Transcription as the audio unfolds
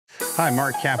Hi,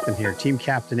 Mark Captain here, Team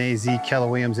Captain AZ, Keller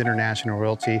Williams International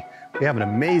Realty. We have an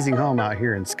amazing home out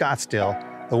here in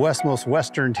Scottsdale, the westmost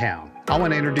western town. I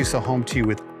want to introduce a home to you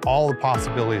with all the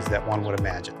possibilities that one would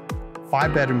imagine.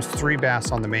 5 bedrooms, 3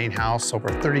 baths on the main house, over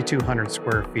 3,200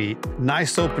 square feet.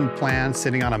 Nice open plan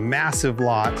sitting on a massive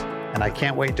lot, and I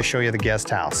can't wait to show you the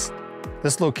guest house.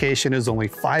 This location is only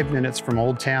 5 minutes from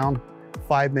Old Town,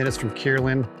 5 minutes from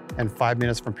Kierland, and 5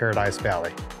 minutes from Paradise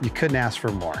Valley. You couldn't ask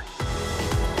for more.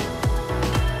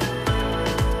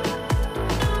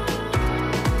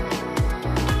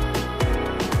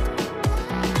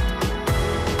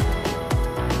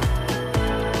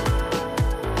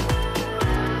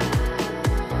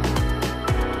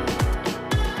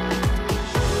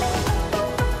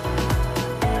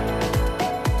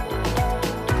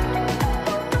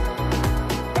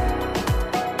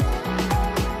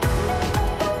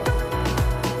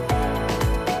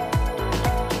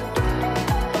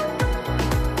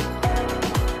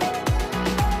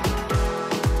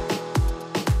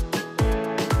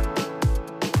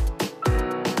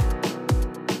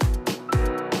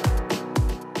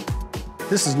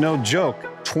 This is no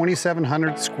joke,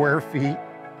 2,700 square feet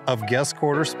of guest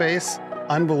quarter space,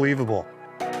 unbelievable.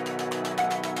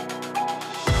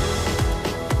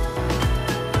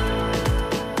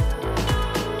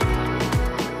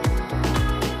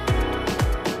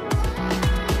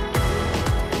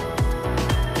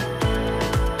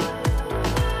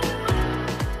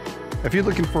 If you're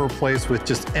looking for a place with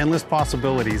just endless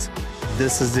possibilities,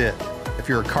 this is it. If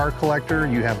you're a car collector,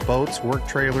 you have boats, work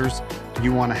trailers,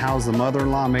 you want to house the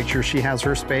mother-in-law, make sure she has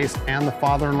her space, and the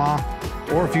father-in-law,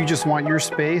 or if you just want your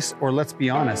space, or let's be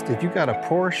honest, if you got a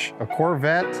Porsche, a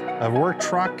Corvette, a work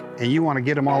truck, and you want to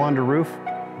get them all under roof,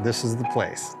 this is the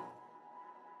place.